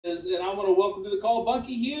and I want to welcome to the call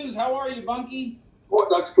Bunky Hughes. How are you, Bunky? Oh,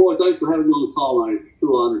 Dr. Troy, thanks for having me on the call. I'm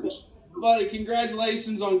too honored. Buddy,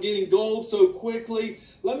 congratulations on getting gold so quickly.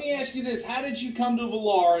 Let me ask you this. How did you come to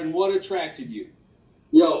Velar and what attracted you?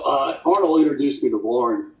 Arnold introduced me to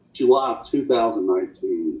Velar in July of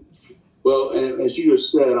 2019. Well, and as you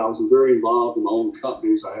just said, I was very involved in my own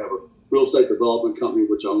companies. I have a real estate development company,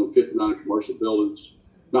 which I own 59 commercial buildings.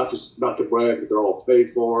 Not to brag, but they're all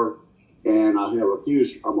paid for. And I'm a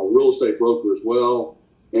real estate broker as well.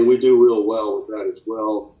 And we do real well with that as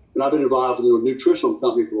well. And I've been involved in a nutritional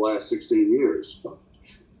company for the last 16 years.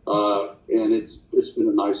 And it's been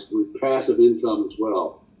a nice passive income as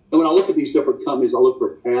well. And when I look at these different companies, I look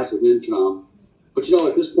for passive income. But,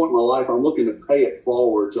 at this point in my life, I'm looking to pay it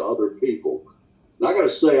forward to other people. And I got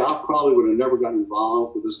to say, I probably would have never gotten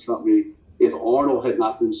involved with this company if Arnold had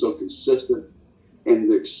not been so consistent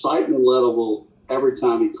and the excitement level every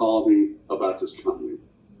time he called me about this company.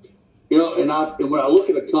 And when I look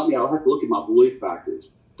at a company, I have to look at my belief factors.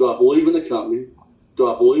 Do I believe in the company? Do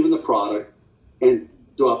I believe in the product? And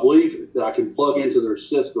do I believe that I can plug into their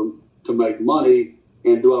system to make money?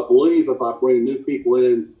 And do I believe if I bring new people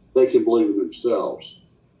in, they can believe in themselves?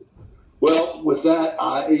 Well, with that,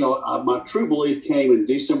 my true belief came in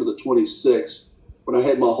December the 26th when I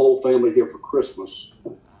had my whole family here for Christmas.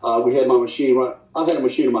 We had my machine. I've had a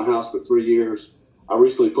machine in my house for 3 years. I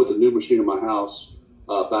recently put the new machine in my house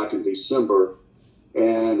back in December,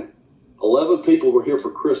 and 11 people were here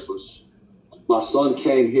for Christmas. My son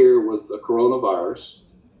came here with a coronavirus,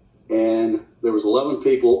 and there was 11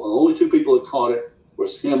 people, and only 2 people that caught it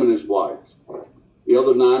was him and his wife. The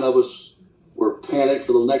other 9 of us were panicked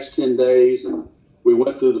for the next 10 days, and we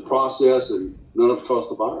went through the process, and none of us caught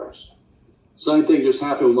the virus. Same thing just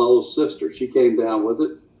happened with my little sister. She came down with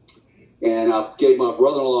it, and I gave my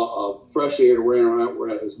brother-in-law a fresh air to ran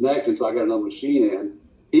around his neck until I got another machine in.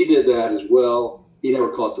 He did that as well. He never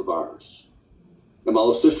caught the virus. And my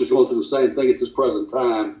little sister's going through the same thing at this present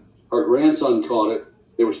time. Her grandson caught it.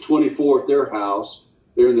 It was 24 at their house.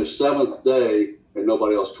 They're in their 7th day, and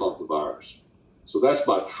nobody else caught the virus. So that's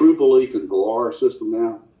my true belief in the Velar system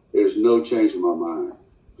now. There's no change in my mind.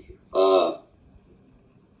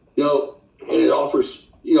 And it offers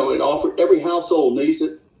every household needs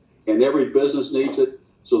it, and every business needs it.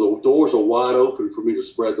 So the doors are wide open for me to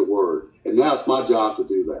spread the word. And now it's my job to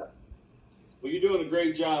do that. Well, you're doing a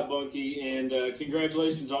great job, Bunky, and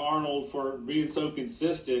congratulations to Arnold for being so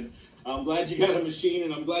consistent. I'm glad you got a machine,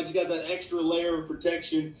 and I'm glad you got that extra layer of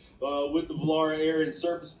protection with the Velar Air and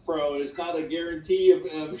Surface Pro. It's not a guarantee of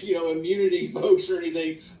immunity, folks, or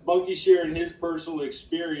anything. Bunky sharing his personal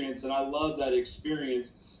experience, and I love that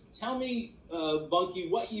experience. Tell me, Bunky,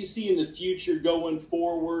 what you see in the future going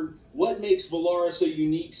forward. What makes Velar so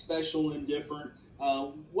unique, special, and different?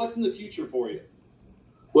 What's in the future for you?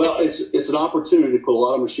 Well, it's an opportunity to put a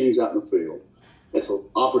lot of machines out in the field. It's an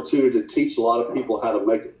opportunity to teach a lot of people how to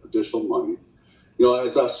make additional money.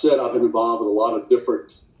 As I said, I've been involved with a lot of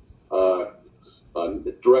different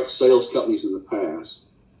direct sales companies in the past.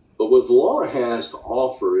 But what Velar has to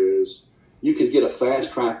offer is you can get a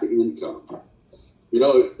fast track to income.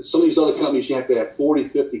 Some of these other companies, you have to have 40,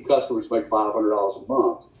 50 customers to make $500 a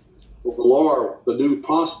month. But Velar, the new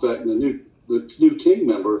prospect and the new team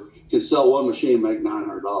member can sell one machine and make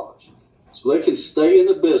 $900. So they can stay in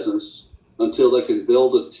the business until they can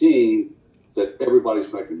build a team that everybody's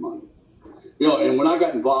making money. And when I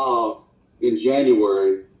got involved in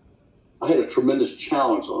January, I had a tremendous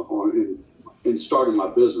challenge in starting my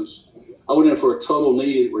business. I went in for a total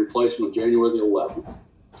knee replacement January the 11th.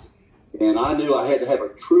 And I knew I had to have a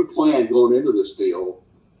true plan going into this deal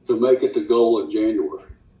to make it to goal in January.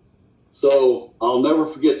 So I'll never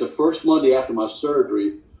forget the first Monday after my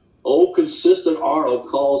surgery, old consistent Arnold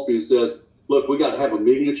calls me and says, look, we got to have a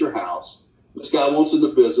meeting at your house. This guy wants in the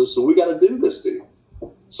business, so we got to do this deal.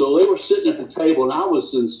 So they were sitting at the table, and I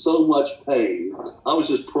was in so much pain. I was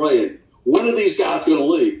just praying, when are these guys going to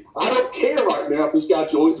leave? I don't care right now if this guy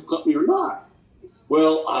joins the company or not.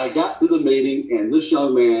 Well, I got through the meeting, and this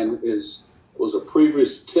young man was a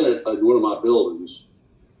previous tenant in one of my buildings,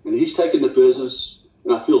 and he's taken the business,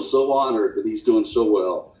 and I feel so honored that he's doing so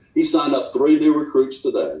well. He signed up 3 new recruits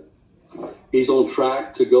today. He's on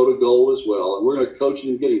track to go to goal as well, and we're going to coach him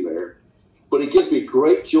and get him there. But it gives me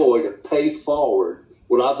great joy to pay forward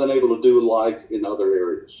what I've been able to do in life in other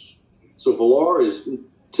areas. So Velar is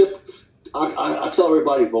I tell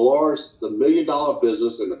everybody, Velar's the $1 million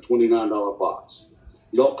business in a $29 box.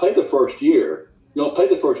 You don't pay the first year. You don't pay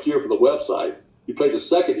the first year for the website. You pay the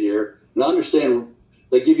second year. And I understand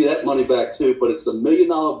they give you that money back too, but it's the $1 million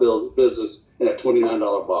business in a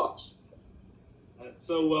 $29 box. That's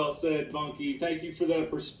so well said, Bunky. Thank you for that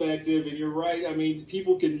perspective. And you're right. I mean,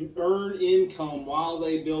 people can earn income while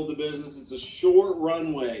they build the business. It's a short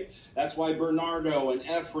runway. That's why Bernardo and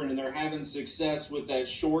Efren, and they're having success with that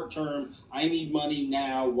short term, I need money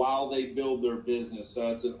now while they build their business. So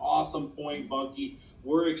it's an awesome point, Bunky.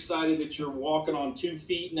 We're excited that you're walking on 2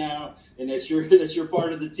 feet now and that you're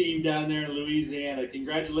part of the team down there in Louisiana.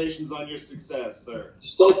 Congratulations on your success, sir.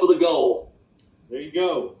 Just go for the goal. There you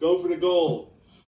go. Go for the goal.